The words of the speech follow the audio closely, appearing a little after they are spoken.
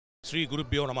Sri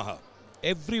Gurubhyo Namaha.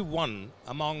 Everyone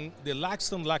among the lakhs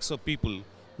and lakhs of people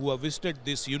who have visited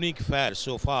this unique fair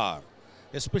so far,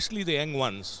 especially the young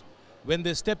ones, when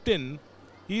they stepped in,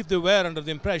 if they were under the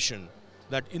impression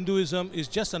that Hinduism is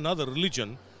just another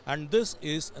religion and this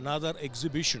is another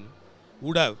exhibition,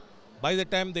 would have, by the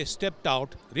time they stepped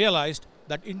out, realized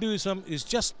that Hinduism is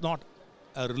just not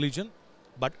a religion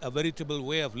but a veritable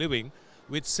way of living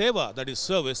with seva, that is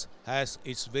service, as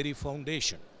its very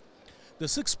foundation. The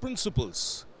 6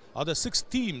 principles or the 6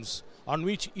 themes on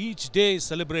which each day is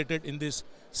celebrated in this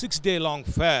 6-day-long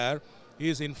fair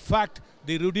is in fact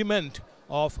the rudiment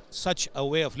of such a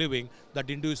way of living that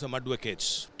Hinduism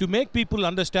advocates. To make people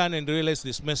understand and realize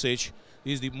this message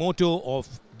is the motto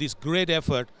of this great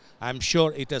effort. I am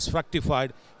sure it has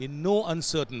fructified in no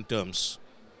uncertain terms.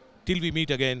 Till we meet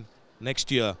again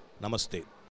next year, Namaste.